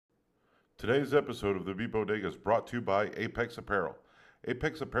Today's episode of the Beat Bodega is brought to you by Apex Apparel.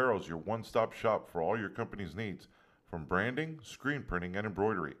 Apex Apparel is your one-stop shop for all your company's needs, from branding, screen printing, and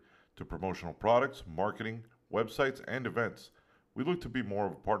embroidery, to promotional products, marketing, websites, and events. We look to be more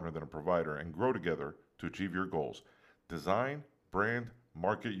of a partner than a provider and grow together to achieve your goals. Design, brand,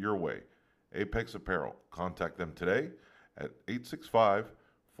 market your way. Apex Apparel. Contact them today at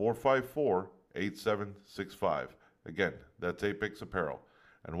 865-454-8765. Again, that's Apex Apparel.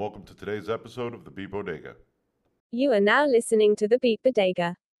 And welcome to today's episode of the Beat Bodega. You are now listening to the Beat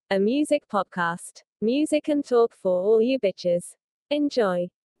Bodega, a music podcast. Music and talk for all you bitches. Enjoy.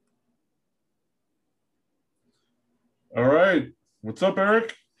 All right. What's up,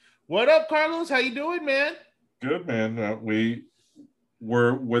 Eric? What up, Carlos? How you doing, man? Good, man. We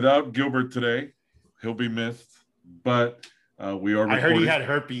were without Gilbert today. He'll be missed, but we are recording. I heard he had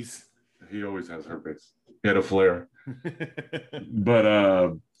herpes. He always has herpes. He had a flare.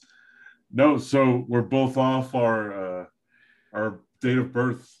 But no, so we're both off our date of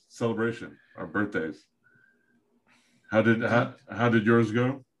birth celebration, our birthdays. How did yours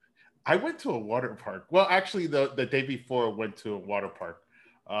go? I went to a water park. Well, actually, the day before I went to a water park.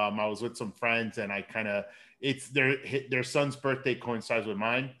 I was with some friends, and it's their son's birthday coincides with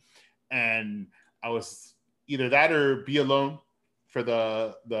mine, and I was either that or be alone for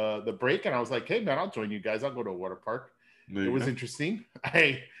the break, and I was like, hey man, I'll join you guys. I'll go to a water park. It was interesting.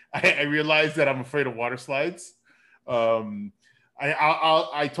 I realized that I'm afraid of water slides. I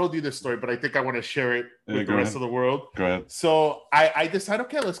told you this story, but I think I want to share it with the rest of the world. Go ahead. So I decided,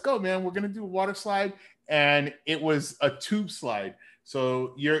 okay, let's go, man. We're gonna do a water slide, and it was a tube slide.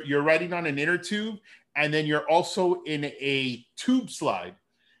 So you're riding on an inner tube, and then you're also in a tube slide.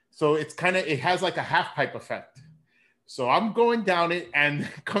 So it has like a half pipe effect. So I'm going down it, and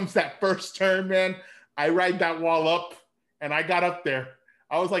comes that first turn, man. I ride that wall up, and I got up there.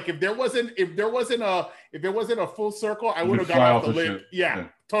 I was like, if there wasn't a full circle, I would have got off the lip. Yeah,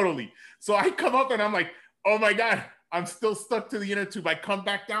 totally. So I come up, and I'm like, oh my God, I'm still stuck to the inner tube. I come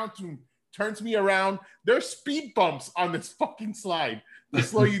back down to turns me around. There's speed bumps on this fucking slide to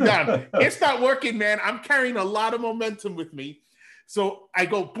slow you down. It's not working, man. I'm carrying a lot of momentum with me. So I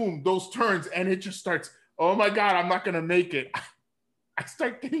go, boom, those turns, and it just starts, oh my God, I'm not going to make it. I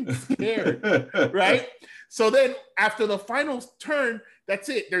start getting scared, right? So then after the final turn, that's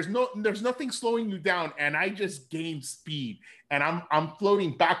it. There's nothing slowing you down, and I just gain speed, and I'm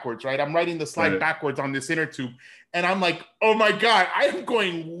floating backwards, right? I'm riding the slide backwards on this inner tube, and I'm like, oh my God, I am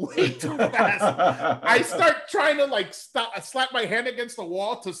going way too fast. I start trying to slap my hand against the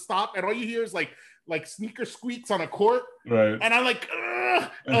wall to stop, and all you hear is like sneaker squeaks on a court, right? And I'm like,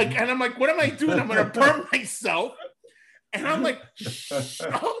 and I'm like, what am I doing? I'm gonna burn myself. And I'm like,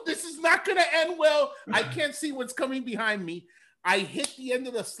 oh, this is not going to end well. I can't see what's coming behind me. I hit the end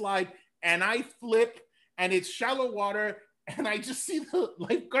of the slide, and I flip, and it's shallow water, and I just see the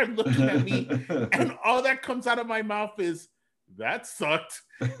lifeguard looking at me, and all that comes out of my mouth is, that sucked.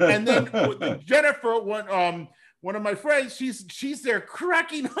 And then Jennifer, one of my friends, she's there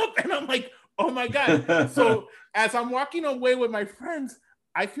cracking up, and I'm like, oh my God. So as I'm walking away with my friends,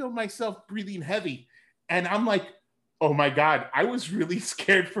 I feel myself breathing heavy, and I'm like, oh my God, I was really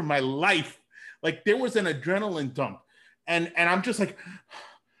scared for my life. Like there was an adrenaline dump. And I'm just like,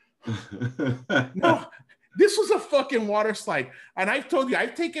 no, this was a fucking water slide. And I've told you,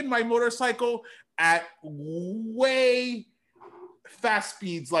 I've taken my motorcycle at way fast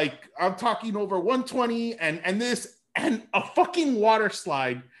speeds. Like I'm talking over 120 and a fucking water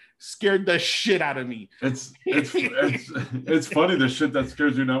slide scared the shit out of me. It's funny, the shit that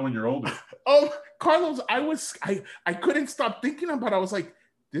scares you now when you're older. Oh, Carlos, I couldn't stop thinking about it. I was like,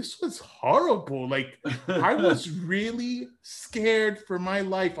 this was horrible. Like I was really scared for my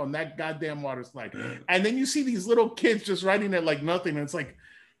life on that goddamn water slide. And then you see these little kids just riding it like nothing. And it's like,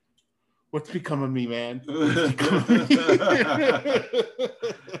 what's become of me, man? Think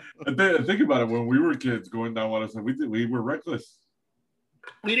about it. When we were kids going down water slide, we were reckless.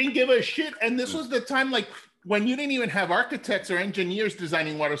 We didn't give a shit. And this was the time like when you didn't even have architects or engineers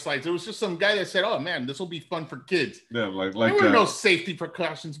designing water slides. It was just some guy that said, oh man, this will be fun for kids. Yeah, like there were no safety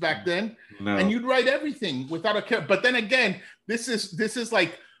precautions back then. No. And you'd ride everything without a care. But then again, this is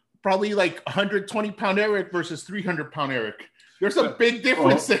like probably like 120-pound Eric versus 300-pound Eric. There's a big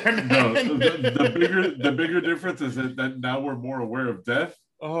difference there, man. No, the bigger difference is that now we're more aware of death.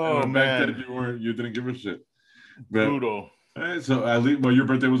 Oh man, back then you didn't give a shit. But, brutal. So at least, well, your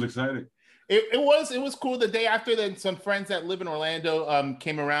birthday was exciting. It was cool. The day after, then some friends that live in Orlando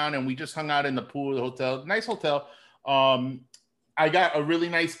came around, and we just hung out in the pool of the hotel. Nice hotel. I got a really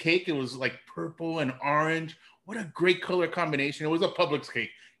nice cake. It was like purple and orange. What a great color combination. It was a Publix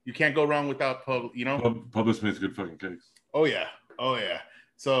cake. You can't go wrong without Publix makes good fucking cakes. Oh yeah.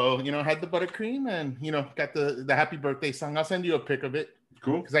 So had the buttercream and got the happy birthday song. I'll send you a pic of it.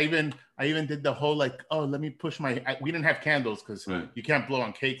 Cool. Because I even did the whole let me push we didn't have candles because you can't blow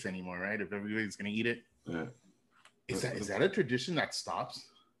on cakes anymore, right? If everybody's gonna eat it. Yeah. Is that a tradition that stops?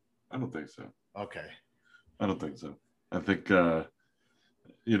 I don't think so. Okay. I don't think so. I think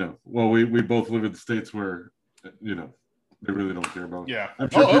we both live in states where they really don't care about it. Yeah.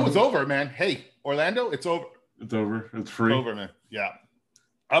 Sure it was over, man. Hey, Orlando, it's over. It's over. It's free. It's over, man. Yeah.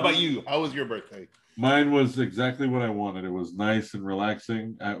 How about you? How was your birthday? Mine was exactly what I wanted. It was nice and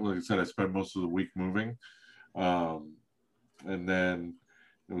relaxing. Like I said, I spent most of the week moving. And then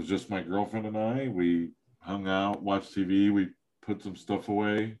it was just my girlfriend and I. We hung out, watched TV. We put some stuff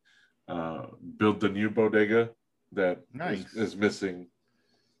away. Built the new bodega that is missing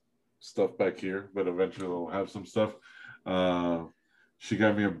stuff back here, but eventually we'll have some stuff. She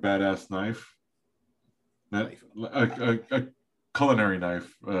got me a badass knife. A culinary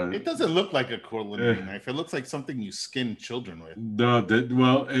knife. It doesn't look like a culinary knife. It looks like something you skin children with. No,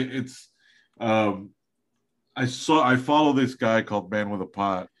 it's. I follow this guy called Man with a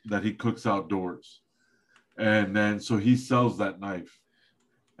Pot that he cooks outdoors, and then so he sells that knife,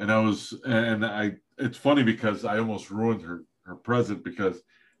 and it's funny because I almost ruined her present because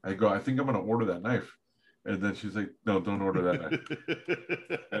I go, I think I'm gonna order that knife. And then she's like, no, don't order that knife.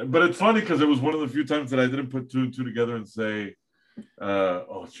 But it's funny because it was one of the few times that I didn't put two and two together and say,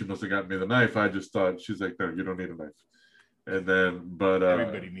 she must have gotten me the knife. I just thought, she's like, no, you don't need a knife. And then, but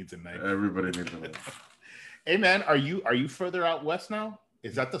everybody needs a knife. Everybody needs a knife. Hey man, are you further out west now?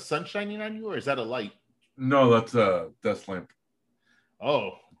 Is that the sun shining on you or is that a light? No, that's a desk lamp.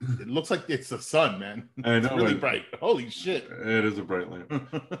 Oh, it looks like it's the sun, man. I know, it's really bright. Holy shit. It is a bright lamp.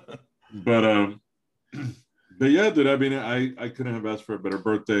 But yeah, dude, I mean, I couldn't have asked for a better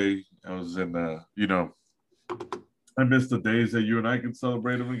birthday. I was in, I missed the days that you and I could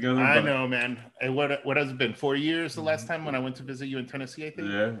celebrate them together. I know, man. And what has it been? 4 years the last time when I went to visit you in Tennessee, I think.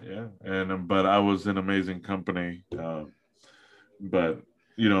 Yeah. And but I was in amazing company. But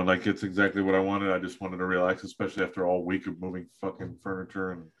like it's exactly what I wanted. I just wanted to relax, especially after all week of moving fucking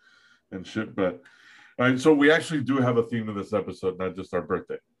furniture and shit. But all right, so we actually do have a theme to this episode, not just our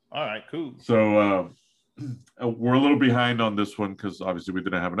birthday. All right, cool. So we're a little behind on this one because obviously we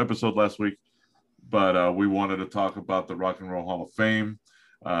didn't have an episode last week, but we wanted to talk about the Rock and Roll Hall of Fame.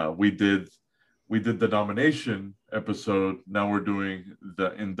 We did the nomination episode. Now we're doing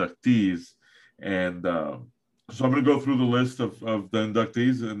the inductees, and so I'm going to go through the list of the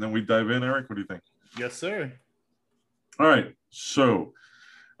inductees, and then we dive in. Eric, what do you think? Yes, sir. All right. So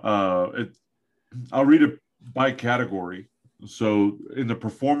I'll read it by category. So in the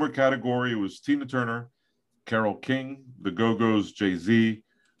performer category, it was Tina Turner, Carole King, the Go-Go's, Jay-Z,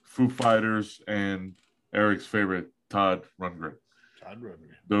 Foo Fighters, and Eric's favorite, Todd Rundgren.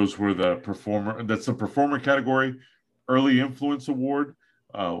 Those were the performer. That's the performer category. Early Influence Award,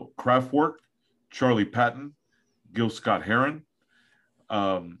 Kraftwerk, Charlie Patton, Gil Scott-Heron.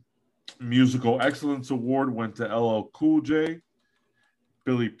 Musical Excellence Award went to LL Cool J,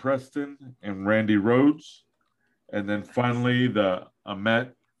 Billy Preston, and Randy Rhoads. And then finally, the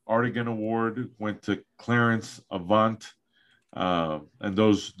Ahmet Artigan Award went to Clarence Avant. And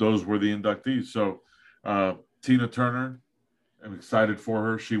those were the inductees. So Tina Turner, I'm excited for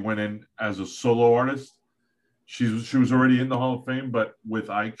her. She went in as a solo artist. She was already in the Hall of Fame, but with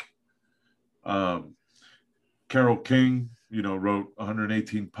Ike. Carole King, wrote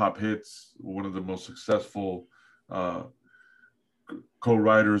 118 pop hits, one of the most successful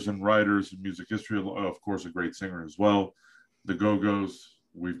co-writers and writers in music history. Of course, a great singer as well. The Go-Go's,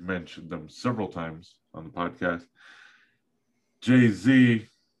 we've mentioned them several times on the podcast. Jay-Z.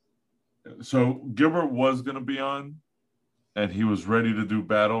 So Gilbert was going to be on, and he was ready to do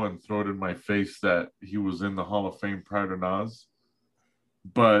battle and throw it in my face that he was in the Hall of Fame prior to Nas.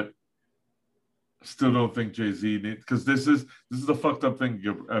 But still don't think Jay-Z because this is the fucked up thing.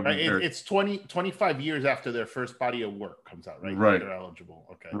 Right. It's 25 years after their first body of work comes out, right? Right. They're eligible.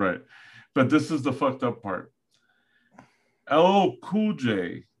 Okay. Right. But this is the fucked up part. LL Cool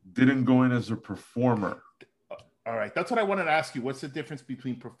J didn't go in as a performer. All right. That's what I wanted to ask you. What's the difference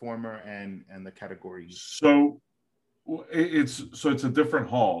between performer and the category? So it's a different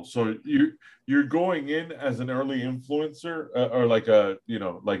hall. So you're going in as an early influencer or like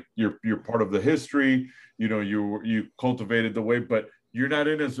like you're part of the history, you cultivated the way, but you're not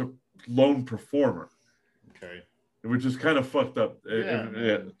in as a lone performer. Okay. Which is kind of fucked up.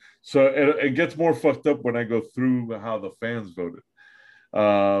 Yeah. So it gets more fucked up when I go through how the fans voted.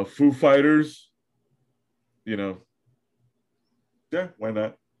 Foo Fighters, yeah, why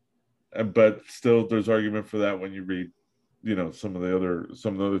not? but still, there's argument for that when you read, some of the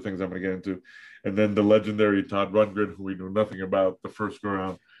other things I'm going to get into, and then the legendary Todd Rundgren, who we knew nothing about the first go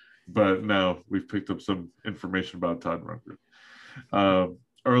round, but now we've picked up some information about Todd Rundgren.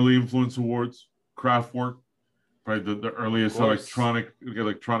 Early influence awards, Kraftwerk, probably the earliest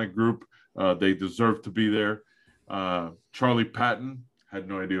electronic group. They deserve to be there. Charlie Patton, had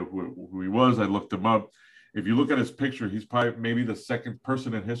no idea who he was. I looked him up. If you look at his picture, he's probably maybe the second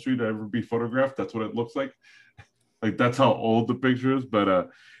person in history to ever be photographed. That's what it looks like. Like, that's how old the picture is. But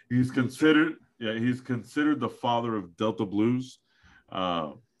he's considered the father of Delta blues.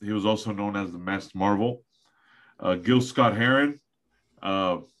 He was also known as the Masked Marvel. Gil Scott-Heron.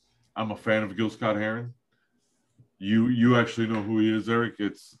 I'm a fan of Gil Scott-Heron. You actually know who he is, Eric.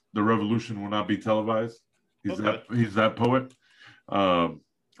 It's The Revolution Will Not Be Televised. He's that poet.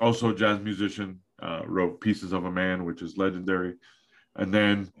 Also a jazz musician. Wrote Pieces of a Man, which is legendary. And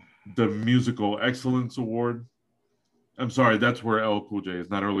then the Musical Excellence Award. I'm sorry, that's where LL Cool J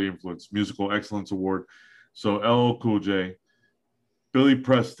is, not early influence. Musical Excellence Award. So LL Cool J, Billy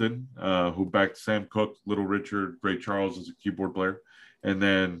Preston, who backed Sam Cooke, Little Richard, Ray Charles as a keyboard player, and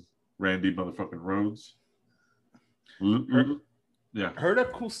then Randy motherfucking Rhodes. Heard a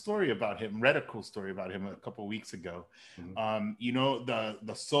cool story about him. Read a cool story about him a couple of weeks ago. Mm-hmm.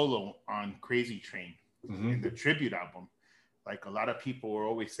 The solo on Crazy Train in the tribute album. Like, a lot of people were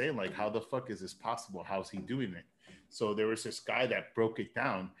always saying, like, how the fuck is this possible? How's he doing it? So there was this guy that broke it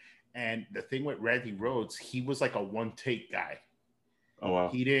down. And the thing with Randy Rhodes, he was like a one take guy. Oh wow.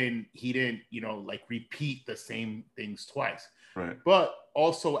 He didn't, like, repeat the same things twice. Right. But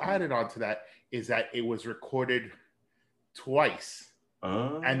also added on to that is that it was recorded twice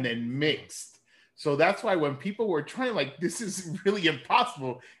and then mixed. So that's why when people were trying, like, this is really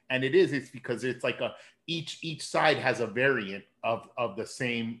impossible, and it's because it's like each side has a variant of the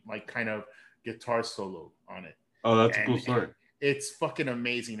same, like, kind of guitar solo on it. Oh, that's a cool story. It's fucking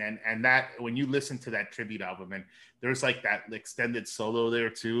amazing. And that, when you listen to that tribute album, and there's like that extended solo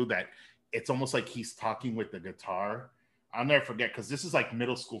there too, that it's almost like he's talking with the guitar. I'll never forget, because this is like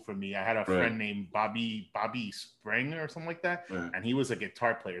middle school for me. I had a friend named Bobby Spring or something like that, and he was a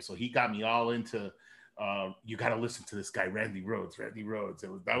guitar player. So he got me all into, you got to listen to this guy, Randy Rhodes.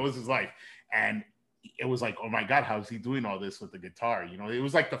 That was his life. And it was like, oh my God, how's he doing all this with the guitar? It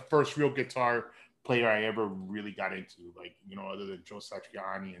was like the first real guitar player I ever really got into, like, other than Joe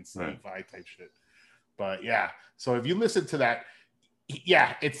Satriani and Stevie Vai type shit. But yeah, so if you listen to that,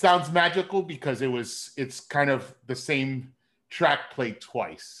 yeah, it sounds magical because it's kind of the same track played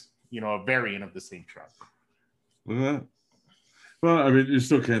twice, a variant of the same track. Well, I mean, you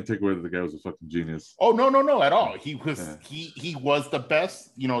still can't take away that the guy was a fucking genius. Oh, no, at all. He was he was the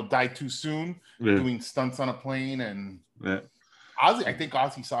best, died too soon, doing stunts on a plane. And Ozzy, I think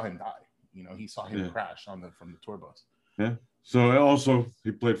Ozzy saw him die. He saw him crash from the tour bus. Yeah. So also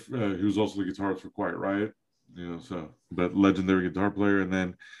he played. He was also the guitarist for Quiet Riot. But legendary guitar player. And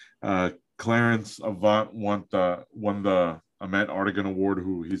then Clarence Avant won the Ahmet Artigan Award.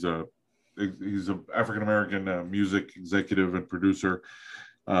 Who he's a African American music executive and producer.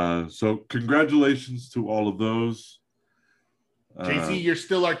 So congratulations to all of those. Jay-Z, you're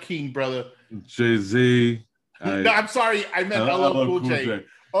still our king, brother. Jay-Z. No, I'm sorry, I meant LL Cool J.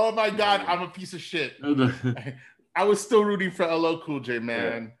 Oh my God, I'm a piece of shit. I was still rooting for LL Cool J,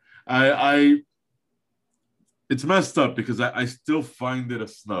 man. I it's messed up because I still find it a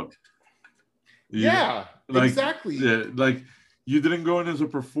snub. Exactly. Yeah, like, you didn't go in as a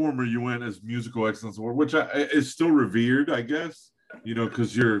performer, you went as Musical Excellence Award, which is still revered, I guess,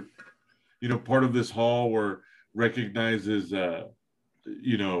 because you're, part of this hall where recognizes,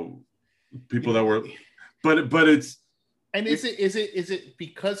 people that were, but it's. And is it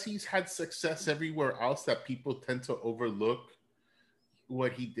because he's had success everywhere else that people tend to overlook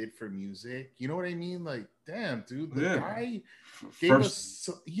what he did for music? You know what I mean? Like, damn, dude, the guy gave us.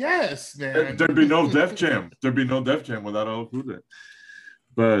 Yes, man. There'd be no Def Jam. There'd be no Def Jam without LL Cool J.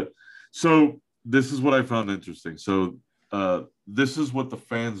 But so this is what I found interesting. So this is what the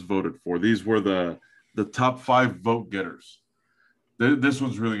fans voted for. These were the top 5 vote getters. This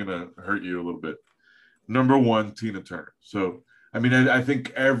one's really gonna hurt you a little bit. Number 1, Tina Turner. So, I mean, I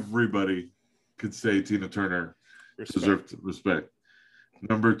think everybody could say Tina Turner deserved respect.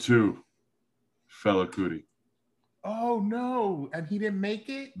 Number 2, Fela Kuti. Oh, no. And he didn't make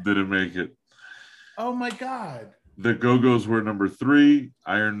it? Didn't make it. Oh, my God. The Go-Go's were number 3.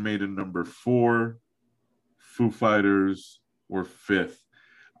 Iron Maiden, number 4. Foo Fighters were 5th.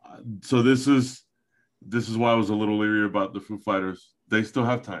 So this is why I was a little leery about the Foo Fighters. They still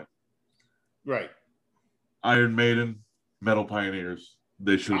have time. Right. Iron Maiden, Metal Pioneers,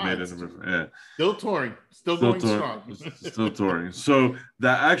 they should have made it's it. Yeah, still touring, still going strong. Still touring. So the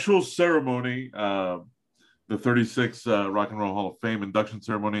actual ceremony, the 36 Rock and Roll Hall of Fame induction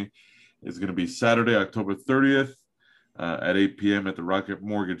ceremony, is going to be Saturday, October 30th at 8 p.m. at the Rocket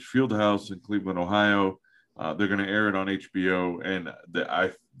Mortgage Fieldhouse in Cleveland, Ohio. They're going to air it on HBO, and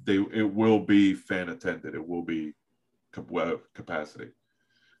it will be fan attended. It will be capacity.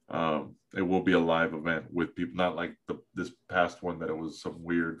 It will be a live event with people, not like this past one that it was some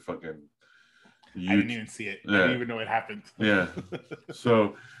weird fucking. I didn't even see it. Yeah. I didn't even know it happened. Yeah.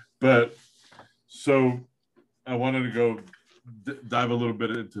 So I wanted to go dive a little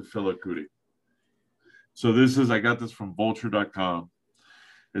bit into Fela Kuti. So I got this from Vulture.com.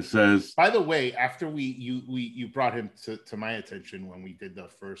 It says, by the way, after you brought him to my attention when we did the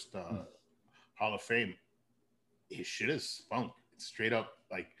first Hall of Fame, his shit is funk. It's straight up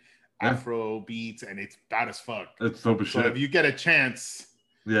like Afro beats, and it's bad as fuck. It's dope as shit. So if you get a chance,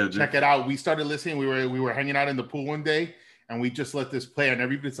 check it out. We started listening. We were hanging out in the pool one day, and we just let this play, and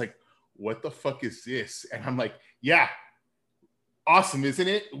everybody's like, "What the fuck is this?" And I'm like, "Yeah, awesome, isn't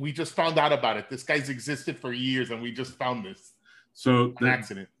it? We just found out about it. This guy's existed for years, and we just found this." So an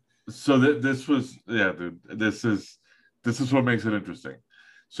accident. So this was dude. This is what makes it interesting.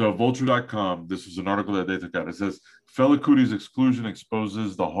 So Vulture.com, this was an article that they took out. It says Fela Kuti's exclusion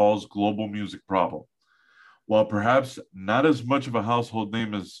exposes the Hall's global music problem. While perhaps not as much of a household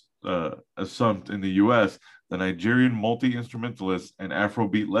name as some in the U.S., the Nigerian multi-instrumentalist and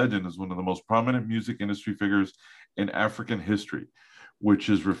Afrobeat legend is one of the most prominent music industry figures in African history, which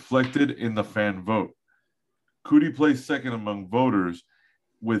is reflected in the fan vote. Kuti placed second among voters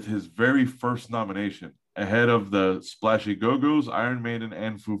with his very first nomination, ahead of the Splashy Go-Go's, Iron Maiden,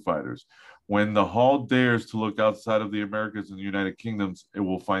 and Foo Fighters. When the Hall dares to look outside of the Americas and the United Kingdoms, it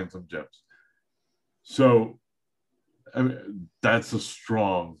will find some gems. So, I mean, that's a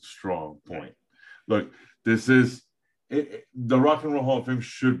strong point. Look, this is the Rock and Roll Hall of Fame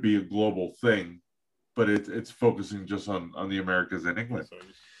should be a global thing, but it's focusing just on the Americas and England.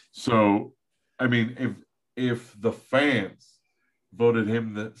 So, I mean, if the fans voted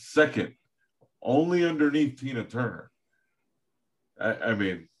him the second, only underneath Tina Turner, I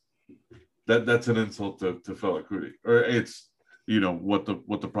mean, that's an insult to Fela Kuti, or it's what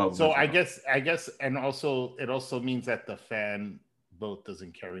the problem. So is I guess, and also it also means that the fan vote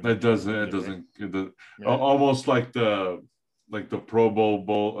doesn't carry. It doesn't. Yeah. Almost like the Pro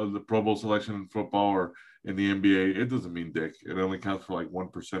Bowl the Pro Bowl selection in football or in the NBA. It doesn't mean dick. It only counts for like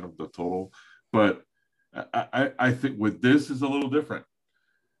 1% of the total. But I think with this is a little different.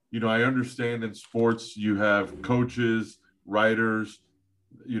 I understand in sports you have coaches, writers,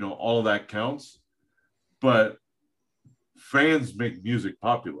 all that counts, but fans make music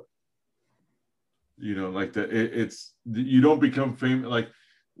popular. Like it's you don't become famous. Like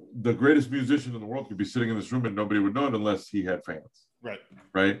the greatest musician in the world could be sitting in this room and nobody would know it unless he had fans.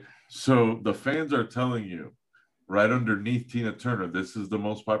 Right. So the fans are telling you right underneath Tina Turner, this is the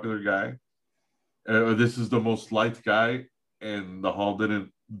most popular guy, or this is the most liked guy, and the Hall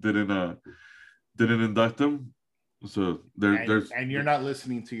didn't induct him. So there's and you're not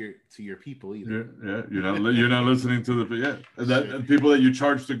listening to your people either. Yeah, you're not listening to the people that you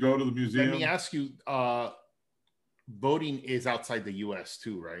charge to go to the museum. Let me ask you, voting is outside the U.S.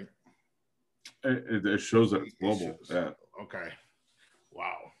 too, right? It shows that it's global. Yeah. Okay.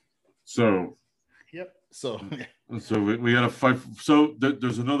 Wow. So. Yep. So we got to fight. So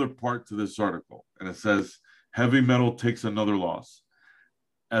there's another part to this article, and it says heavy metal takes another loss.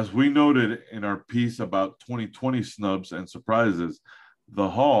 As we noted in our piece about 2020 snubs and surprises, the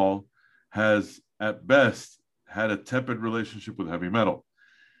Hall has, at best, had a tepid relationship with heavy metal.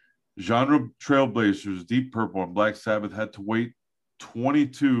 Genre trailblazers Deep Purple and Black Sabbath had to wait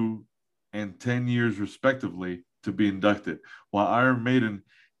 22 and 10 years, respectively, to be inducted, while Iron Maiden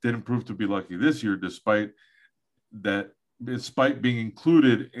didn't prove to be lucky this year, despite being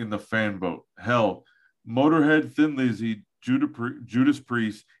included in the fan vote. Hell, Motorhead, Thin Lizzy, Judas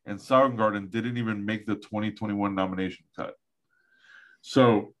Priest, and Soundgarden didn't even make the 2021 nomination cut.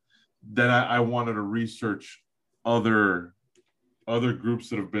 So then I wanted to research other groups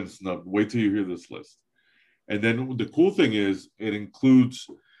that have been snubbed. Wait till you hear this list. And then the cool thing is it includes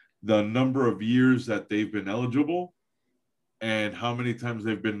the number of years that they've been eligible and how many times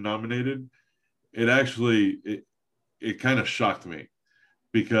they've been nominated. It kind of shocked me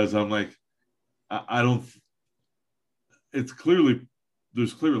because I'm like, I don't. There's clearly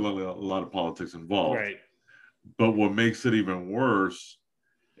a lot of politics involved, right? But what makes it even worse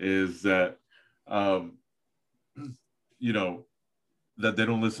is that, that they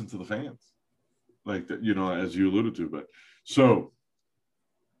don't listen to the fans, like that, as you alluded to. But so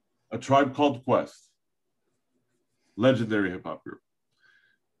A Tribe Called Quest, legendary hip hop group.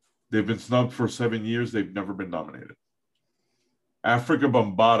 They've been snubbed for 7 years. They've never been nominated. Africa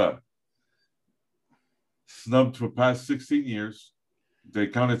Bambaataa, snubbed for past 16 years. They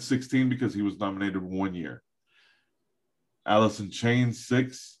counted 16 because he was nominated 1 year. Alice in Chains,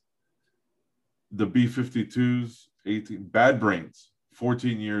 6. The B-52s, 18. Bad Brains,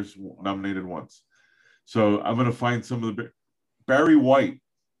 14 years, nominated once. So I'm going to find some of the... Barry White,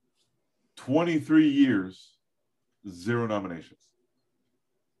 23 years, 0 nominations.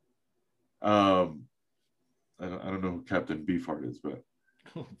 I don't know who Captain Beefheart is, but...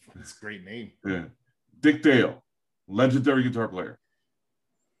 That's a great name. Yeah. Dick Dale, legendary guitar player.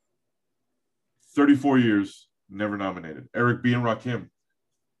 34 years, never nominated. Eric B. and Rakim,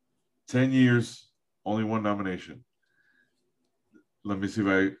 10 years, only 1 nomination. Let me see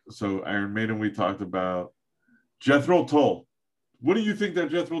if so Iron Maiden we talked about. Jethro Tull. What do you think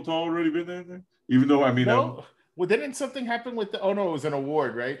that Jethro Tull already been there? Even though, I mean... No. Well, didn't something happen with the... Oh, no, it was an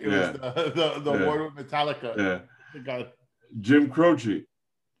award, right? It was the award with Metallica. Yeah. The guy. Jim Croce.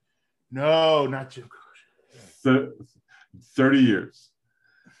 No, not Jim Croce. 30 years.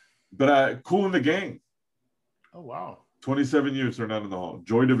 But Kool and the Gang. Oh, wow. 27 years they're not in the hall.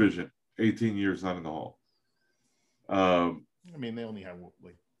 Joy Division, 18 years not in the hall. I mean, they only have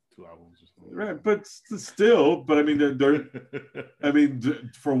like 2 albums or something. Right, but still, but I mean, they're I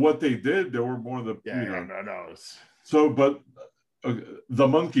mean, for what they did, there were more of the, no. So, but the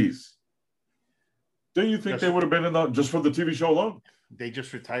Monkees, don't you think they would have been in the, just for the TV show alone? They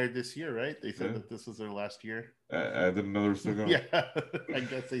just retired this year, right? They said that this was their last year. I didn't know they were still going. Yeah, I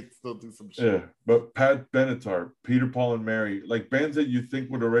guess they still do some shit. Yeah, but Pat Benatar, Peter, Paul, and Mary, like bands that you think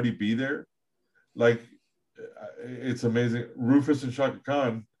would already be there, like it's amazing. Rufus and Shaka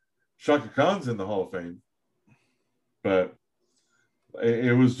Khan. Shaka Khan's in the Hall of Fame, but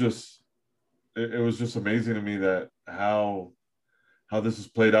it was just amazing to me that how this has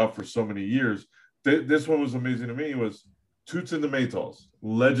played out for so many years. This one was amazing to me. Was Toots and the Maytals,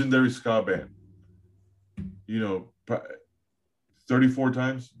 legendary ska band. 34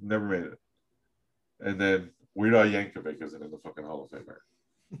 times, never made it. And then Weird Al Yankovic isn't in the fucking Hall of Fame.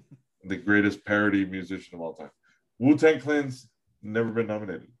 The greatest parody musician of all time. Wu-Tang Clan's never been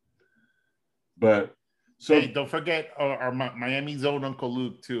nominated. But so hey, don't forget our Miami Zone Uncle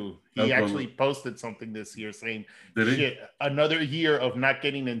Luke too. He actually posted something this year saying, "Shit, another year of not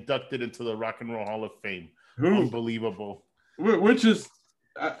getting inducted into the Rock and Roll Hall of Fame." Unbelievable. Which is,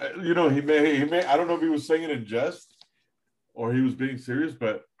 he may. I don't know if he was saying it in jest or he was being serious,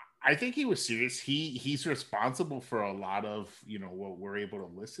 but I think he was serious. He's responsible for a lot of what we're able to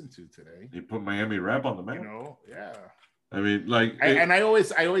listen to today. He put Miami rap on the map. Yeah. I mean, like, I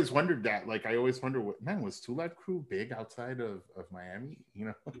always wondered that. Like, I always wonder was 2 Live Crew big outside of Miami?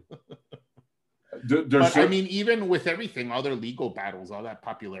 But I mean, even with everything, all their legal battles, all that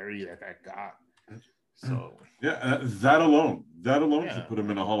popularity that got. So yeah, that alone should put him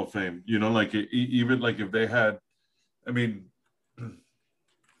in a Hall of Fame. Like even like if they had, I mean,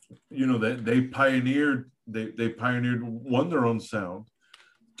 they pioneered. They pioneered, one, their own sound,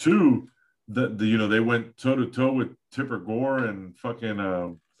 2, they went toe to toe with Tipper Gore and fucking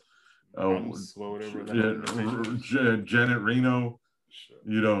Janet Reno,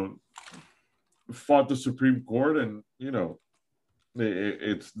 fought the Supreme Court, and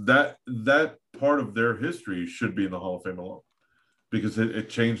it's that part of their history should be in the Hall of Fame alone, because it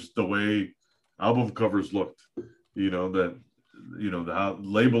changed the way album covers looked. The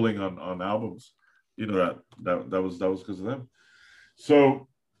labeling on albums, that was because of them. So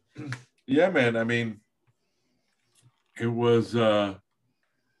yeah, man, I mean, it was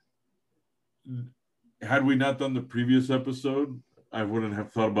had we not done the previous episode, I wouldn't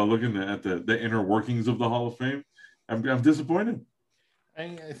have thought about looking at the inner workings of the Hall of Fame. I'm disappointed. I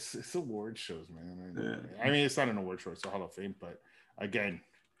mean, it's award shows, man. I mean, it's not an award show; it's a Hall of Fame. But again,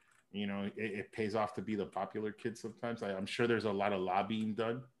 it pays off to be the popular kid sometimes. I'm sure there's a lot of lobbying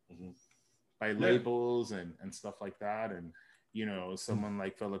done by labels and stuff like that. And someone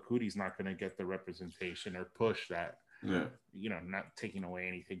like Fela Kuti's not going to get the representation or push that. Yeah. Not taking away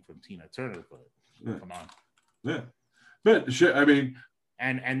anything from Tina Turner, but come on. Yeah. But shit, I mean,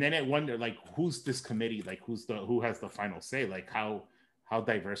 and then it wonder, like, who's this committee? Like, who has the final say? Like, how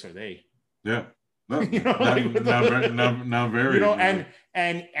diverse are they? Yeah. No, not very.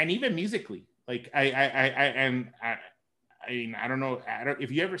 And even musically, like I mean, I don't know.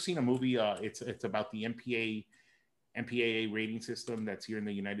 If you ever seen a movie, it's about the MPAA rating system that's here in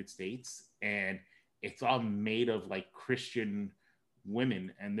the United States, and it's all made of like Christian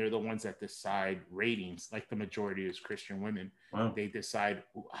women, and they're the ones that decide ratings. Like the majority is Christian women. Wow. They decide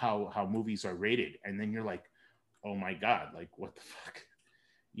how movies are rated, and then you're like, oh my god, like what the fuck,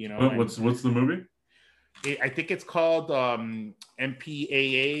 you know? What's the movie? I think it's called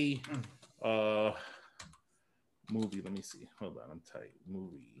MPAA movie. Let me see. Hold on, I'm tight.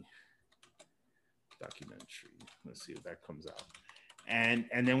 Movie documentary. Let's see if that comes out. And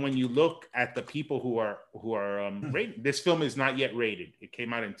then when you look at the people who are rated, this film is not yet rated. It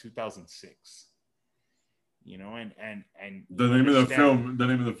came out in 2006. You know, and the name of the film. The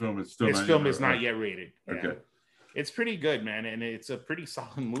name of the film is still. This film is not yet rated. Okay. Yeah. It's pretty good, man, and it's a pretty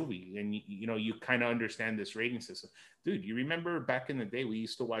solid movie. And you know, you kind of understand this rating system, dude. You remember back in the day, we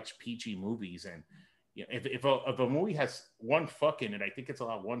used to watch PG movies, and you know, if a movie has one fuck in it, I think it's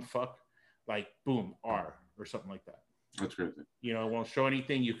allowed one fuck, like boom, R or something like that. That's crazy. You know, it won't show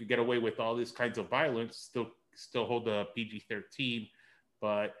anything. You could get away with all these kinds of violence, still hold the PG-13,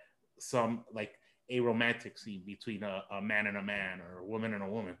 but some like a romantic scene between a man and a man or a woman and a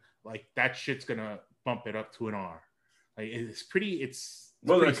woman, like that shit's gonna bump it up to an R. Like, it's pretty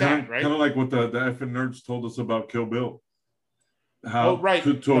pretty sad, right? Kind of like what the effing nerds told us about Kill Bill. How right.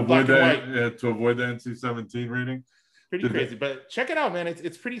 to avoid that to avoid the NC-17 rating. Pretty crazy, but check it out, man.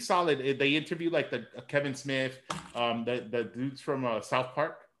 It's pretty solid. They interview like the Kevin Smith, the dudes from South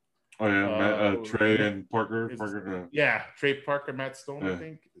Park. Oh yeah, Trey and Parker. Yeah, Trey Parker, Matt Stone. I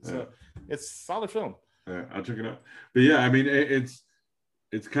think it's a solid film. Yeah, I'll check it out. But yeah, I mean, it's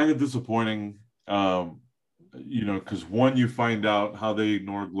kind of disappointing, you know, because one, you find out how they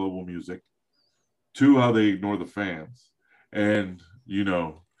ignore global music. Two, how they ignore the fans, and you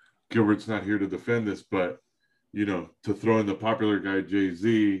know, Gilbert's not here to defend this, but you know, to throw in the popular guy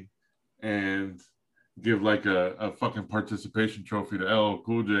Jay-Z and give like a fucking participation trophy to LL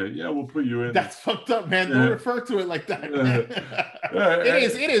Cool J. Yeah, we'll put you in. That's fucked up, man. Don't refer to it like that.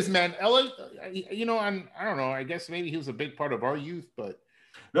 It is, man. LL, you know, I don't know. I guess maybe he was a big part of our youth, but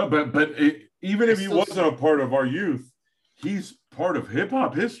no, but even if he wasn't a part of our youth, he's part of hip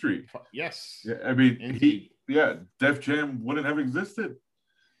hop history. Yes. Yeah, I mean, indeed. Def Jam wouldn't have existed.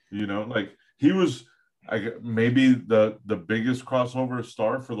 You know, like he was. Maybe the biggest crossover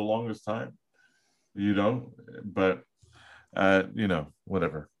star for the longest time, you know, but you know,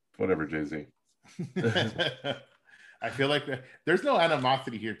 whatever, Jay-Z. I feel like there's no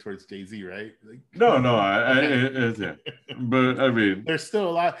animosity here towards Jay-Z, right? Like, no, yeah. But I mean, there's still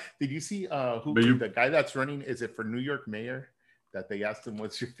a lot. Did you see the guy that's running? Is it for New York mayor? That they asked him,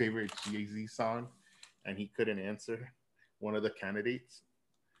 "What's your favorite Jay-Z song?" and he couldn't answer. One of the candidates.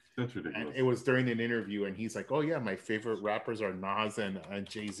 That's ridiculous. And it was during an interview, and he's like, "Oh yeah, my favorite rappers are Nas and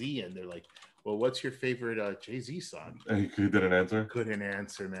Jay-Z," and they're like, "Well, what's your favorite Jay-Z song?" And he didn't answer. Couldn't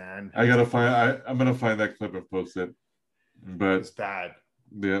answer, man. I'm gonna find that clip and post it. But it's bad.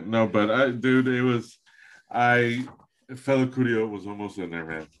 Yeah, no, but Fela Kuti was almost in there,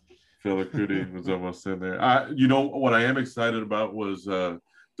 man. Fela Kuti was almost in there. You know what I am excited about was the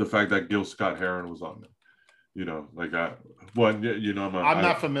fact that Gil Scott-Heron was on there. You know, like you know, I'm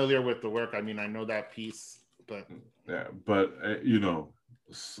not familiar with the work. I mean, I know that piece, but yeah, but you know,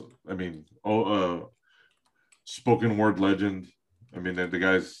 I mean, spoken word legend. I mean, the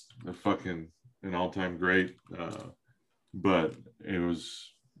guy's fucking an all-time great. But it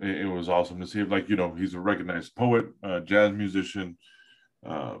was awesome to see him. Like, you know, he's a recognized poet, jazz musician.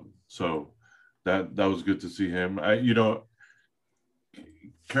 So that was good to see him. You know,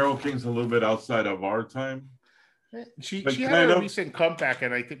 Carole King's a little bit outside of our time. She had a recent comeback,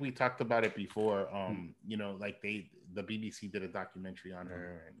 and I think we talked about it before. You know, like the BBC did a documentary on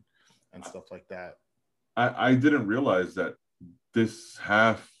her and stuff like that. I didn't realize that this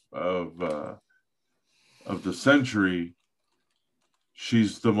half of the century,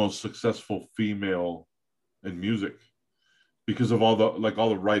 she's the most successful female in music because of all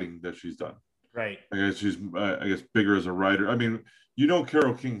the writing that she's done. Right. I guess she's bigger as a writer. I mean, you know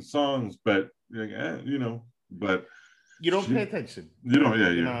Carole King songs, but like, you know. But you don't pay attention. You know,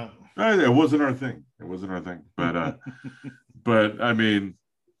 yeah. It wasn't our thing. But but I mean,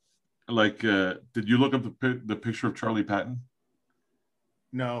 like, did you look up the picture of Charlie Patton?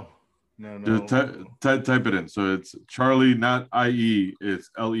 No. Type it in. So it's Charlie, not IE. It's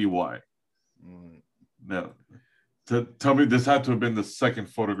LEY. No. Tell me, this had to have been the second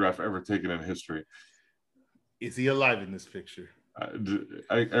photograph ever taken in history. Is he alive in this picture?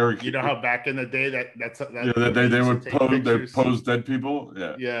 Eric, you know how back in the day they would pose dead people.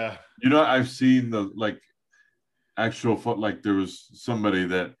 Yeah. You know, I've seen the actual there was somebody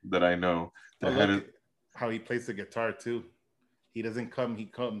that I know that had it. How he plays the guitar too. He doesn't come. He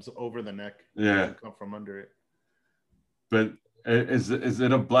comes over the neck. Yeah. He doesn't come from under it. But Is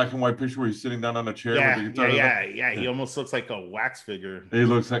it a black and white picture where he's sitting down on a chair with the guitar? Yeah. He almost looks like a wax figure. He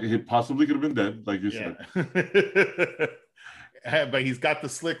looks like he possibly could have been dead, like you said. But he's got the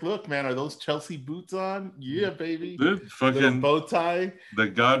slick look, man. Are those Chelsea boots on? Yeah, baby. Dude, fucking little bow tie. The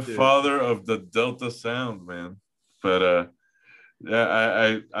godfather of the Delta sound, man. But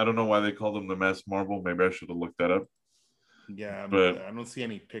yeah, I don't know why they called him the Masked Marvel. Maybe I should have looked that up. Yeah, but I don't see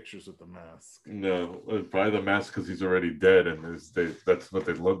any pictures with the mask. No, probably the mask because he's already dead, and that's what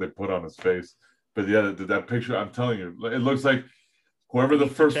they put on his face. But yeah, that picture, I'm telling you, it looks like whoever the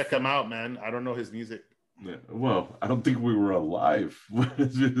first. Check him out, man. I don't know his music. Yeah, well, I don't think we were alive,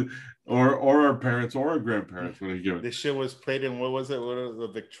 or our parents or our grandparents when he gave it. This shit was played in what was it? What was the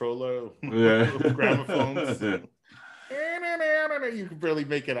Victrola? Yeah, gramophones. Yeah. You can barely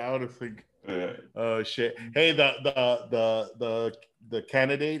make it out. I think. Yeah. Oh shit! Hey, the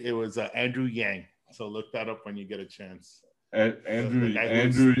candidate, it was Andrew Yang. So look that up when you get a chance. Andrew.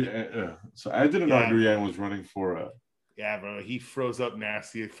 So I didn't know Andrew Yang was running for. Yeah, bro, he froze up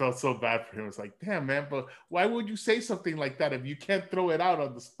nasty. It felt so bad for him. It's like, damn, man, but why would you say something like that if you can't throw it out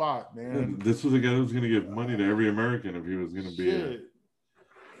on the spot, man? This was a guy that was going to give money to every American if he was going to be.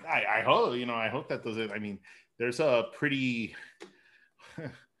 I hope, I hope that doesn't. I mean, there's a pretty.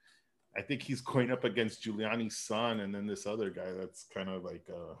 I think he's going up against Giuliani's son, and then this other guy that's kind of like.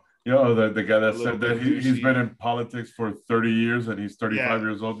 The guy that said that he's been in politics for 30 years and he's 35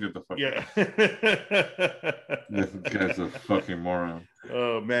 years old. Get the fuck out. This guy's a fucking moron.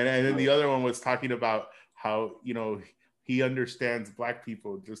 Oh, man. And then the other one was talking about how, he understands Black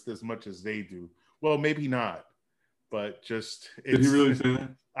people just as much as they do. Well, maybe not, but just. Did he really say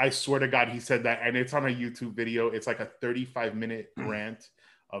that? I swear to God, he said that. And it's on a YouTube video. It's like a 35-minute rant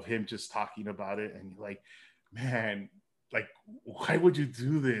of him just talking about it. And you're like, man, like, why would you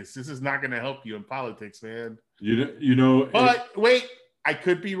do this? This is not going to help you in politics, man. But wait, I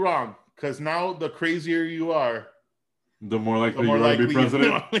could be wrong, because now the crazier you are, the more likely you are to be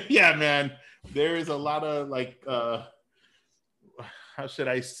president. Yeah, man. There is a lot of like, how should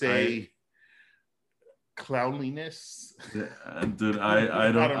I say, clownliness. Yeah, dude,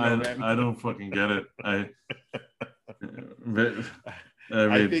 I don't fucking get it. I mean,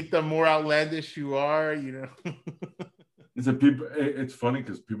 I think the more outlandish you are, It's funny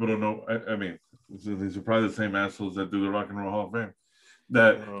because people don't know. I mean, these are probably the same assholes that do the Rock and Roll Hall of Fame.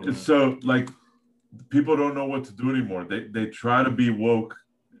 So like, people don't know what to do anymore. They try to be woke,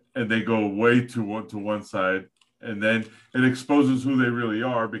 and they go way to one side, and then it exposes who they really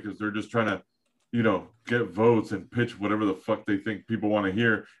are because they're just trying to, get votes and pitch whatever the fuck they think people want to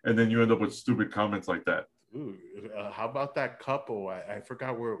hear, and then you end up with stupid comments like that. Ooh, how about that couple? I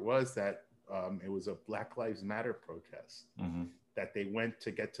forgot where it was that. It was a Black Lives Matter protest that they went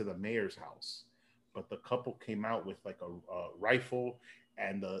to get to the mayor's house, but the couple came out with like a rifle,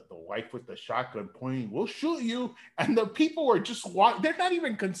 and the wife with the shotgun pointing, "We'll shoot you," and the people were just they're not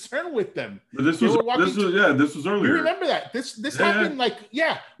even concerned with them. But this was earlier. You remember that? This happened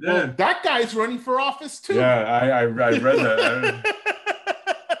Well, that guy's running for office too. Yeah, I read that.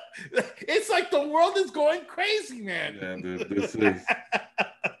 It's like the world is going crazy, man. Yeah, dude, this is.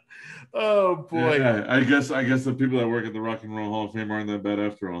 Oh boy! Yeah, I guess the people that work at the Rock and Roll Hall of Fame aren't that bad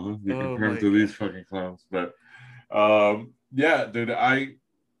after all, huh? You compare them to these fucking clowns, but yeah, dude,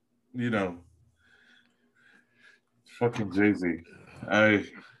 fucking Jay-Z.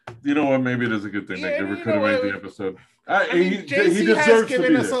 You know what? Maybe it is a good thing they never could have made the episode. Jay-Z has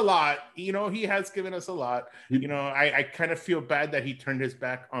given us a lot. He has given us a lot. I kind of feel bad that he turned his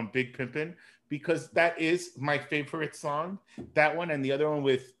back on Big Pimpin', because that is my favorite song. That one and the other one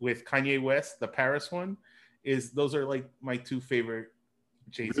with Kanye West, the Paris one, those are like my two favorite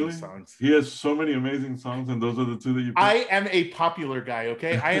Jay-Z songs. He has so many amazing songs, and those are the two that you pick. I am a popular guy,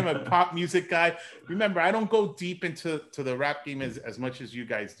 okay? I am a pop music guy. Remember, I don't go deep into the rap game as much as you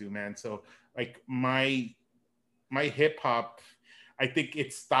guys do, man. So like my hip hop, I think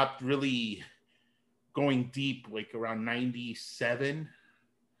it stopped really going deep like around 97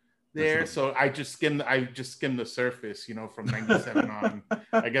 there. So I just skimmed the surface, from 97 on.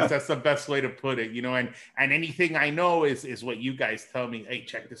 I guess that's the best way to put it, and anything I know is what you guys tell me, hey,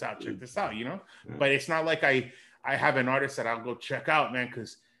 check this out, Yeah. But it's not like I have an artist that I'll go check out, man,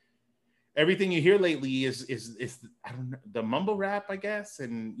 because everything you hear lately is I don't know, the mumble rap, I guess.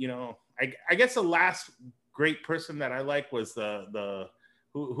 And I guess the last great person that I like was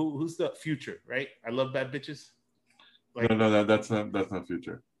who's the Future, right? I love bad bitches. No, that's not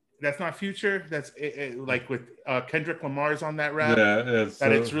Future. That's not Future. That's like with Kendrick Lamar's on that rap. Yeah,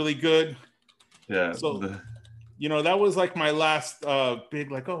 it's really good. Yeah. So that was like my last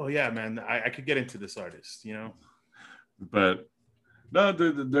big like, oh yeah, man, I could get into this artist. but no,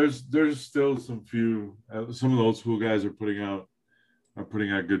 there's still some some of the old school guys are putting out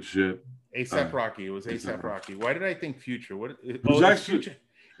good shit. ASAP Rocky. It was ASAP Rocky. Why did I think Future? What? It's Future.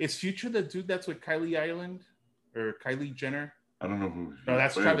 Is Future the dude that's with Kylie Island or Kylie Jenner? I don't know who. No,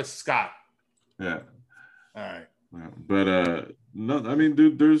 that's Travis Scott. Yeah. All right. Yeah. But no, I mean,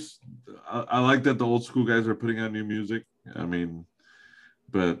 dude, I like that the old school guys are putting out new music. I mean,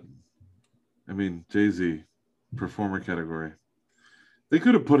 Jay-Z, performer category. They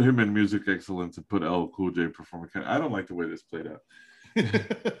could have put him in music excellence and put LL Cool J performer category. I don't like the way this played out.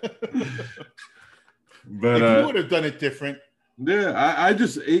 But if you would have done it different. Yeah, I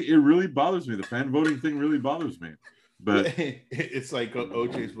just it really bothers me. The fan voting thing really bothers me. But it's like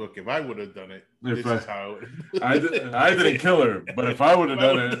OJ's book. If I would have done it, this is how I didn't kill her, but if I would have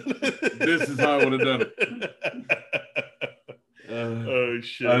done it, this is how I would have done it. Oh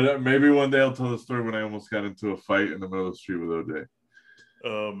shit! Maybe one day I'll tell the story when I almost got into a fight in the middle of the street with OJ.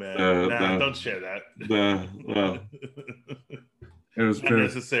 Oh man, don't share that. Well, it was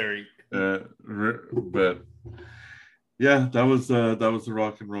unnecessary. But yeah, that was the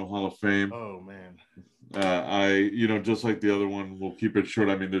Rock and Roll Hall of Fame. Oh man. Just like the other one, we'll keep it short.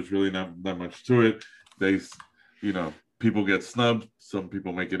 I mean, there's really not that much to it. People get snubbed. Some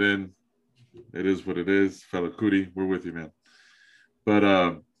people make it in. It is what it is. Fela Kuti, we're with you, man. But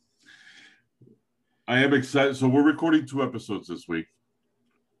I am excited. So we're recording 2 episodes this week.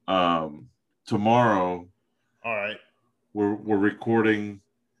 Tomorrow, all right, we're recording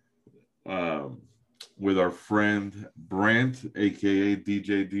with our friend Brant, aka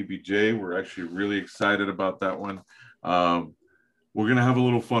DJ DBJ. We're actually really excited about that one. We're gonna have a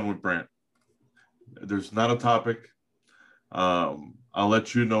little fun with Brant. There's not a topic. I'll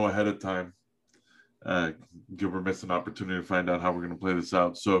let you know ahead of time. Gilbert missed an opportunity to find out how we're gonna play this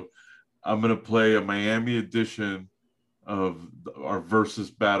out. So I'm gonna play a Miami edition of our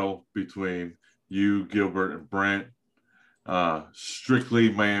versus battle between you, Gilbert, and Brant.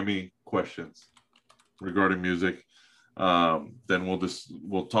 Strictly Miami questions regarding music. Then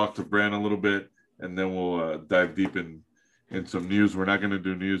we'll talk to Brant a little bit, and then we'll dive deep in some news. We're not going to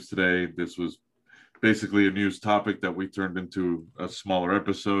do news today. This was basically a news topic that we turned into a smaller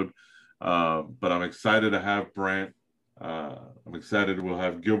episode. But I'm excited to have Brant. I'm excited we'll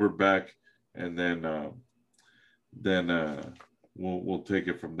have Gilbert back, and then we'll take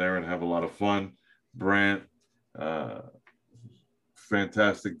it from there and have a lot of fun. Brant,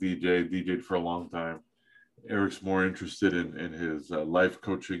 fantastic DJ, DJ'd for a long time. Eric's more interested in his life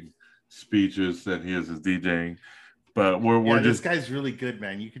coaching speeches than he is his DJing. But this guy's really good,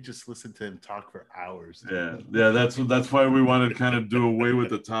 man. You could just listen to him talk for hours. Yeah. That's why we wanted to kind of do away with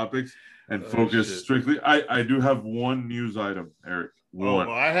the topics and focus strictly. I do have one news item, Eric. One.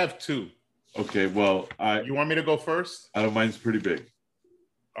 Oh, I have 2. Okay, well, you want me to go first? I don't. Mine's pretty big.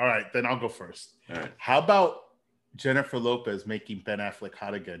 All right, then I'll go first. All right. How about Jennifer Lopez making Ben Affleck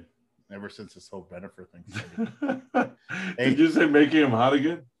hot again? Ever since this whole Bennifer thing started. Did you say making him hot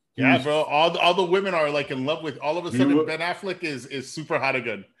again? Yeah, bro. All the women are like in love with. All of a sudden, Ben Affleck is super hot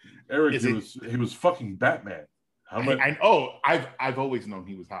again. Eric, he was fucking Batman. I've always known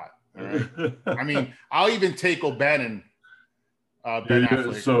he was hot. All right. I mean, I'll even take O'Bannon. Ben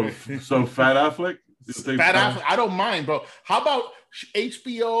Affleck. So Fat Affleck. Fat Affleck. I don't mind, bro. How about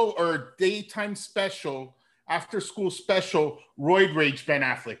HBO or daytime special? After school special, Roid Rage Ben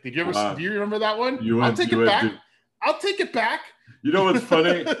Affleck. Did you ever? Do you remember that one? I'll take it back. You know what's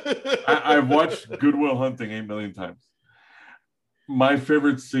funny? I've watched Good Will Hunting 8 million times. My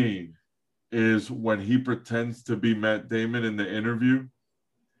favorite scene is when he pretends to be Matt Damon in the interview,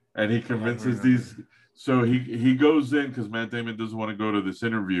 and he convinces these. So he goes in because Matt Damon doesn't want to go to this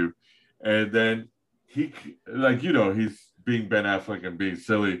interview, and then he's being Ben Affleck and being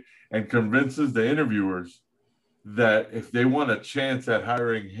silly, and convinces the interviewers that if they want a chance at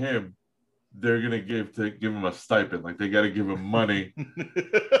hiring him, they're gonna give him a stipend. Like they got to give him money,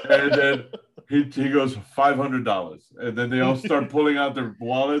 and then he goes $500, and then they all start pulling out their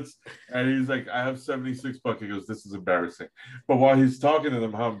wallets, and he's like, "I have $76." He goes, "This is embarrassing." But while he's talking to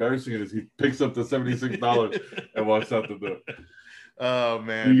them how embarrassing it is, he picks up the $76 and walks out the door. Oh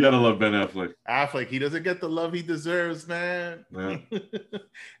man, you gotta love Ben Affleck. Affleck, he doesn't get the love he deserves, man. Yeah.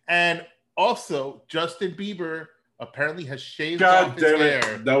 And also, Justin Bieber apparently has shaved off his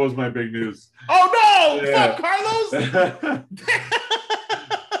hair. That was my big news. Oh no! Yeah. Fuck, Carlos!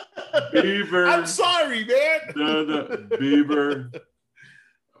 Bieber. I'm sorry, man. No. Bieber.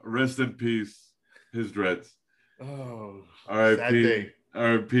 Rest in peace. His dreads. Oh. R.I.P.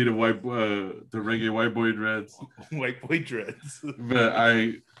 R.I.P. to reggae white boy dreads. White boy dreads. But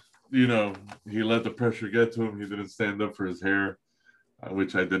you know, he let the pressure get to him. He didn't stand up for his hair,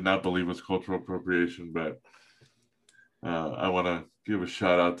 which I did not believe was cultural appropriation. But I want to give a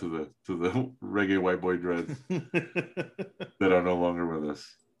shout out to the reggae white boy dreads that are no longer with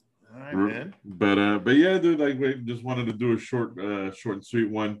us. All right, man. But yeah, dude, like we just wanted to do a short and sweet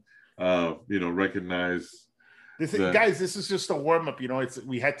one. You know, recognize guys, this is just a warm up. You know,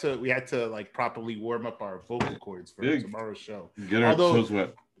 we had to like properly warm up our vocal cords for tomorrow's show. Get our toes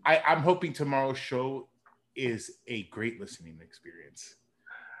wet. I'm hoping tomorrow's show is a great listening experience.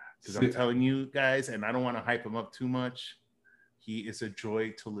 Because I'm telling you guys, and I don't want to hype him up too much, he is a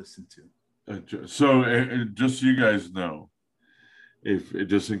joy to listen to. So just so you guys know, if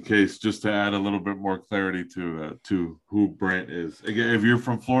just in case, just to add a little bit more clarity to who Brant is. Again, if you're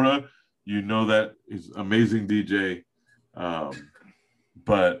from Florida, you know that he's amazing DJ,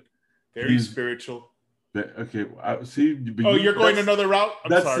 but he's spiritual. Okay, see. You're going another route.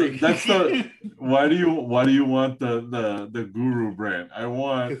 I'm sorry. That's the. Why do you want the guru brand? I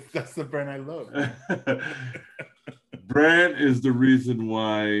want. That's the brand I love. Brand is the reason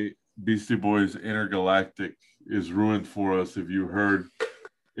why Beastie Boys Intergalactic is ruined for us. If you heard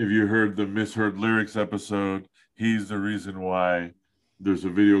the Misheard Lyrics episode, he's the reason why there's a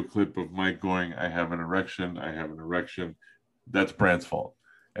video clip of Mike going, I have an erection. That's Brand's fault.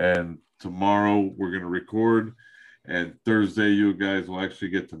 And tomorrow we're going to record, and Thursday you guys will actually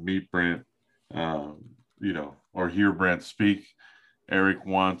get to meet Brant, you know, or hear Brant speak. Eric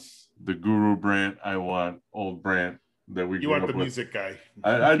wants the guru Brant. I want old Brant that we. You want the with. Music guy.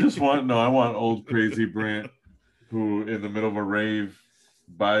 I just want I want old crazy Brant, who in the middle of a rave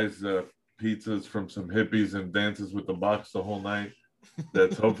buys pizzas from some hippies and dances with the box the whole night.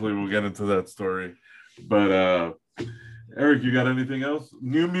 That's hopefully we'll get into that story, but. Eric, you got anything else?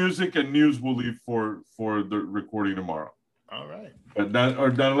 New music and news we'll leave for the recording tomorrow. All right. But not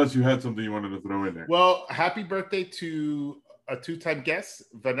unless you had something you wanted to throw in there. Well, happy birthday to a two-time guest,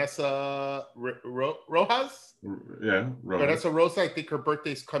 Vanessa Rojas. Yeah, Rojas. Vanessa Rosa. I think her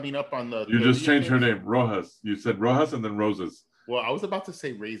birthday's coming up on the. You just changed her name, Rojas. You said Rojas and then Roses. Well, I was about to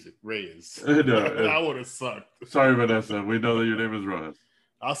say Reyes. No, that would have sucked. Sorry, Vanessa. We know that your name is Rojas.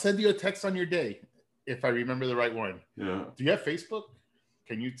 I'll send you a text on your day. If I remember the right one. Yeah. Do you have Facebook?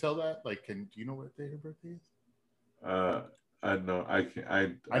 Can you tell that? Like, do you know what day her birthday is? I know.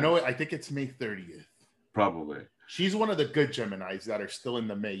 I know it. I think it's May 30th. Probably. She's one of the good Geminis that are still in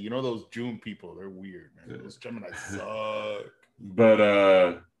the May. You know those June people? They're weird, man. Those Geminis suck.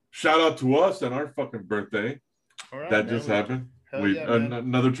 But shout out to us and our fucking birthday. All right, that just happened.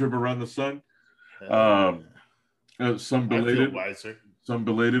 Another trip around the sun. Some belated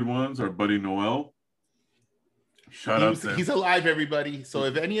ones. Our buddy Noel. He's alive, everybody. So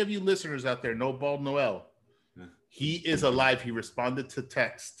if any of you listeners out there know Bald Noel, he is alive. He responded to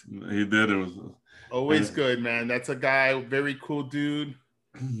text. He did. It was always good, man. That's a guy, very cool dude.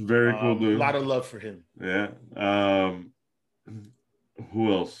 Very cool dude. A lot of love for him. Yeah.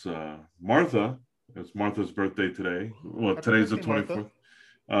 Who else? Martha. It's Martha's birthday today. Well, today's the 24th.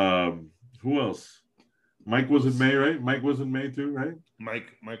 Who else? Mike was in May, right? Mike was in May too, right?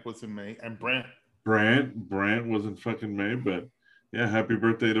 Mike was in May, and Brant was in fucking May, but yeah, happy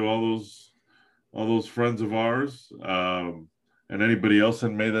birthday to all those friends of ours, and anybody else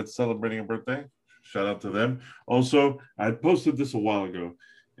in May that's celebrating a birthday. Shout out to them. Also, I posted this a while ago,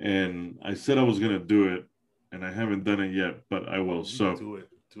 and I said I was gonna do it, and I haven't done it yet, but I will. So do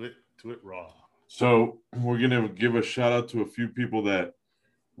it raw. So we're gonna give a shout out to a few people that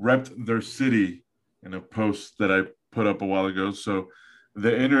repped their city in a post that I put up a while ago. So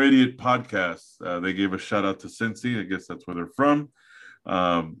the Inner Idiot podcast, they gave a shout out to Cincy. I guess that's where they're from.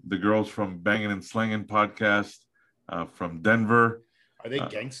 The girls from Bangin' and Slangin' podcast from Denver. Are they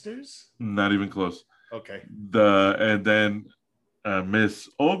gangsters? Not even close. Okay. And then Miss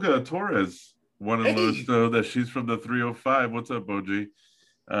Olga Torres wanted to let us know that she's from the 305. What's up, OG?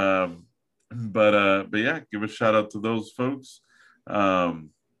 But yeah, give a shout out to those folks.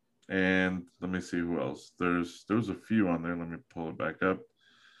 And let me see who else. There was a few on there. Let me pull it back up.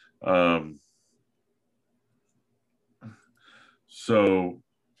 So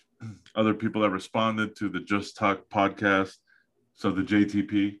other people that responded to the Just Talk podcast. So the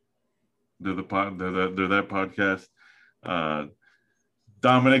JTP, they're that podcast.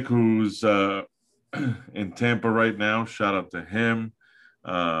 Dominic, who's in Tampa right now, shout out to him.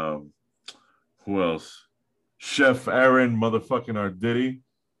 Who else? Chef Aaron motherfucking Arditi,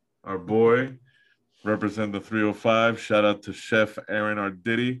 our boy, represent the 305. Shout out to Chef Aaron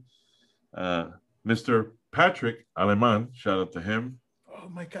Arditi. Mr. Patrick Aleman, shout out to him. Oh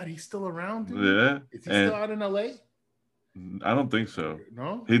my God, he's still around, dude? Yeah. Is he still out in LA? I don't think so.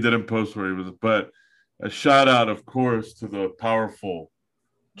 No? He didn't post where he was, but a shout out, of course, to the powerful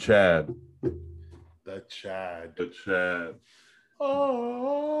Chad. The Chad. The Chad.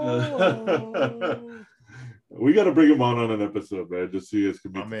 Oh. We got to bring him on an episode, man, just so you guys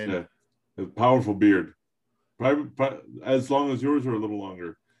can meet I'm the in. Chad. His powerful beard. As long as yours or a little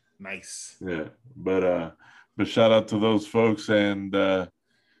longer. Nice. Yeah. But shout out to those folks, and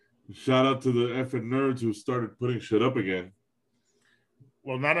shout out to the effing nerds who started putting shit up again.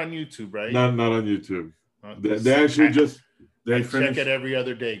 Well, not on YouTube, right? Not on YouTube. Not They this- actually I- just I finished. check it every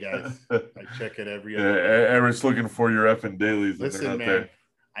other day, guys. I check it every Yeah, other day. Eric's looking for your effing dailies. And they're Listen, not man, there.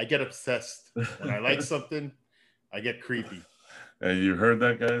 I get obsessed. When I like something, I get creepy. And you heard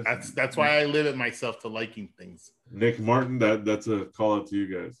that, guys? That's why I limit myself to liking things. Nick Martin, that's a call out to you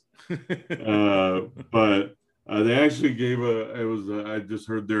guys. But they actually gave I just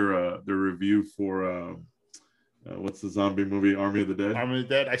heard their review for what's the zombie movie, Army of the Dead. Army of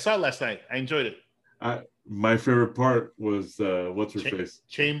the Dead. I saw it last night. I enjoyed it. My favorite part was what's her face?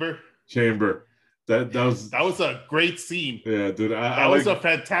 Chamber. That was a great scene. Yeah, dude. That was a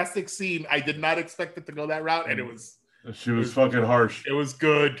fantastic scene. I did not expect it to go that route, and it was. She was fucking harsh. It was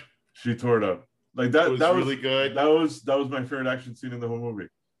good. She tore it up. Like that. It was that really good. That was my favorite action scene in the whole movie.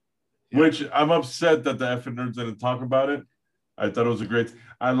 Yeah. Which I'm upset that the effing nerds didn't talk about it. I thought it was a great.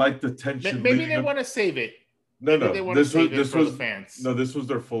 I like the tension. Maybe they want to save it. No. This was the fans. No, this was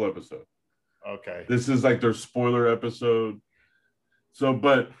their full episode. Okay. This is like their spoiler episode. So,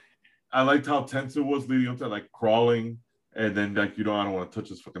 but I liked how tense it was leading up to like crawling, and then like I don't want to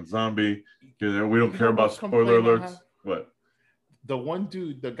touch this fucking zombie. We don't care about spoiler alerts. What? The one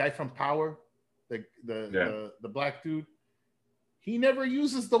dude, the guy from Power, the black dude, he never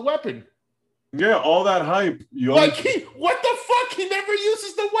uses the weapon. Yeah, all that hype. What the fuck? He never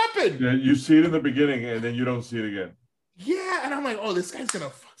uses the weapon. Yeah, you see it in the beginning, and then you don't see it again. Yeah, and I'm like, oh, this guy's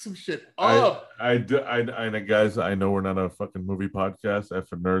gonna fuck some shit up. I guys, I know we're not a fucking movie podcast,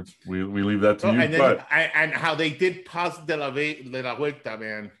 effing nerds. We leave that to you. And how they did Paz de la Vuelta,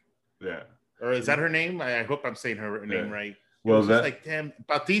 man. Yeah. Or is that her name? I hope I'm saying her name right. Well, that like, damn,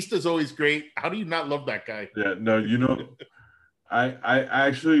 Bautista's always great. How do you not love that guy? Yeah, no, I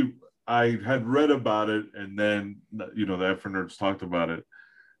actually had read about it, and then the effing nerds talked about it.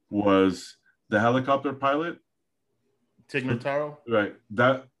 Was the helicopter pilot Tig Notaro? Right.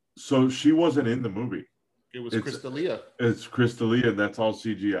 So she wasn't in the movie. It was Crystalia. It's Crystalia, and that's all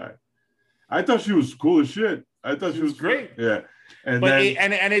CGI. I thought she was cool as shit. I thought she was great. Yeah. And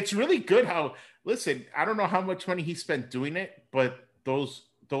it's really good how, listen, I don't know how much money he spent doing it, but those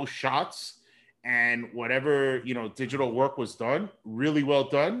shots and whatever, digital work was done, really well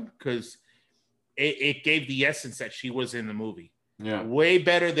done, because it gave the essence that she was in the movie. Yeah. Way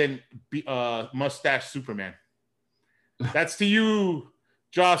better than Mustache Superman. That's to you,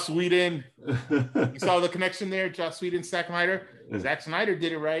 Joss Whedon. You saw the connection there, Joss Whedon, Zack Snyder. Zack Snyder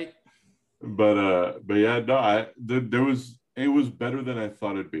did it right. But yeah, no, it was better than I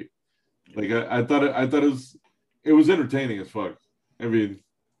thought it'd be. Like I thought it was entertaining as fuck. I mean,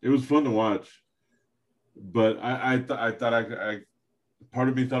 it was fun to watch. But I thought part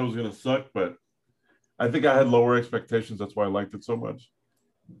of me thought it was gonna suck, but I think I had lower expectations. That's why I liked it so much.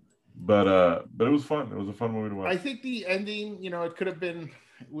 But it was fun. It was a fun movie to watch. I think the ending, it could have been.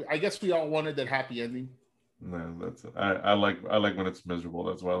 I guess we all wanted that happy ending. No, that's I like when it's miserable.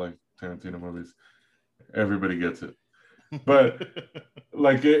 That's why I like Tarantino movies. Everybody gets it. But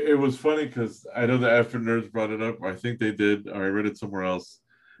like it was funny because I know the effing nerds brought it up. I think they did, or I read it somewhere else.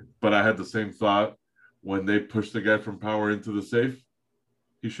 But I had the same thought when they pushed the guy from Power into the safe.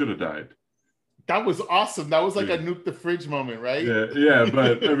 He should have died. That was awesome. That was like a nuke the fridge moment, right? Yeah,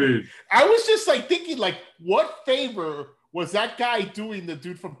 but I mean, I was just like thinking, like, what favor was that guy doing the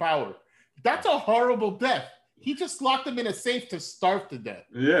dude from Power? That's a horrible death. He just locked him in a safe to starve to death.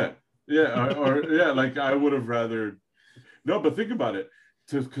 Yeah, or like I would have rather. No, but think about it.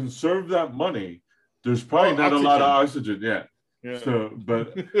 To conserve that money, there's probably not oxygen. A lot of oxygen. Yeah. So,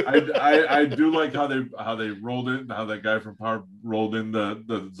 but I do like how they rolled in, how that guy from Power rolled in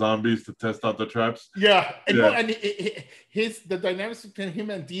the zombies to test out the traps. Yeah, and the dynamics between him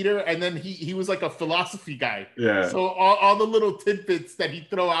and Dieter, and then he was like a philosophy guy. Yeah. So all the little tidbits that he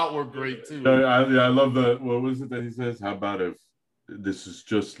throw out were great too. I love what was it that he says? How about if this is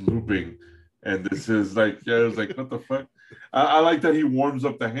just looping, and this is like I was like, what the fuck? I like that he warms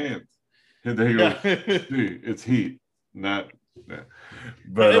up the hand, and then he goes, it's heat, not. Yeah.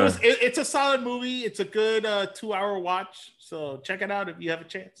 But it's a solid movie. It's a good 2-hour watch. So check it out if you have a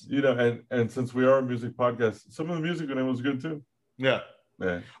chance. And since we are a music podcast, some of the music in it was good too. Yeah.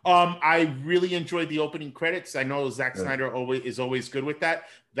 Yeah. I really enjoyed the opening credits. I know Zack Yeah. Snyder is always good with that.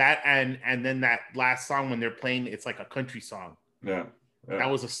 That and then that last song when they're playing, it's like a country song. Yeah. That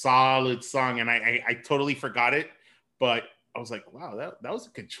was a solid song, and I totally forgot it, but I was like, wow, that was a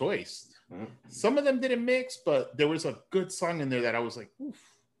good choice. Yeah. Some of them didn't mix, but there was a good song in there that I was like, oof,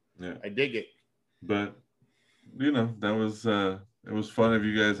 Yeah. I dig it. But you know, that was it was fun. If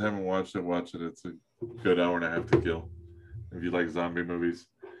you guys haven't watched it, watch it. It's a good hour and a half to kill if you like zombie movies.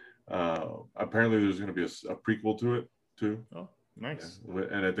 Apparently there's going to be a prequel to it too. Oh, nice. Yeah.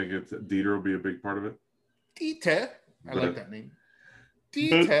 And I think it's Dieter will be a big part of it. Dieter. I like that name.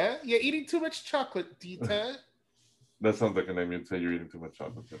 Dieter. You're eating too much chocolate, Dieter. That sounds like a name you'd say you're eating too much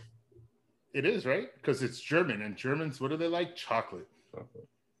chocolate. Too. It is, right? Because it's German, and Germans, what do they like? Chocolate. Chocolate.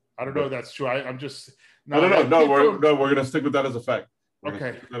 I don't know if that's true. I'm just... No, we're going to stick with that as a fact.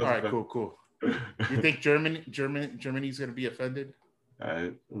 Okay. All right, cool. You think Germany's going to be offended?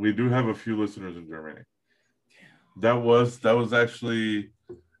 We do have a few listeners in Germany. That was actually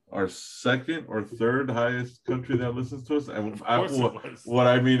our second or third highest country that listens to us. And what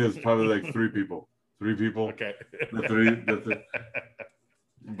I mean is probably like three people. Okay. The three.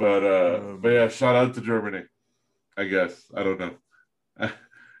 But yeah, shout out to Germany. I guess. I don't know.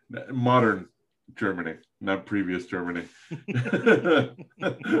 Modern Germany, not previous Germany. Shout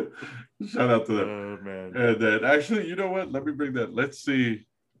out to them. Oh man. And then actually, you know what? Let me bring that. Let's see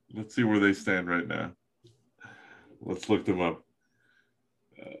where they stand right now. Let's look them up.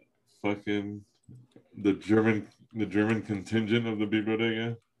 Fucking the German contingent of the B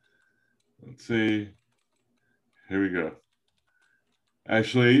Bodega. Let's see. Here we go.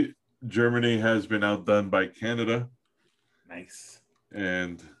 Actually, Germany has been outdone by Canada. Nice.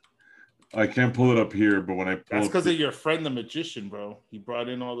 And I can't pull it up here, but when I pull that's because of your friend, the magician, bro. He brought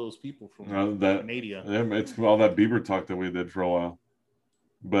in all those people from Canada. Yeah, it's all that Bieber talk that we did for a while.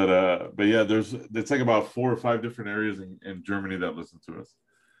 But yeah, it's like about 4 or 5 different areas in Germany that listen to us.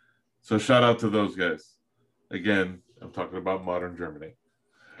 So shout out to those guys. Again, I'm talking about modern Germany.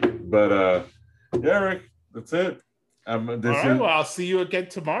 But yeah, Rick, that's it. All right, well, I'll see you again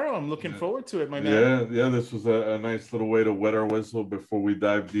tomorrow. I'm looking forward to it, my man. Yeah. This was a nice little way to wet our whistle before we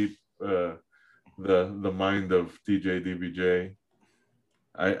dive deep. The mind of DJ DBJ.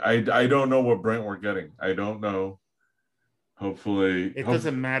 I don't know what Brent we're getting. I don't know. Hopefully, it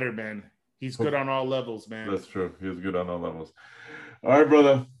doesn't matter, man. He's good on all levels, man. That's true. He's good on all levels. All right,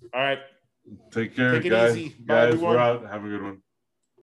 brother. All right. Take care, Take it guys. easy. Bye, everyone. We're out. Have a good one.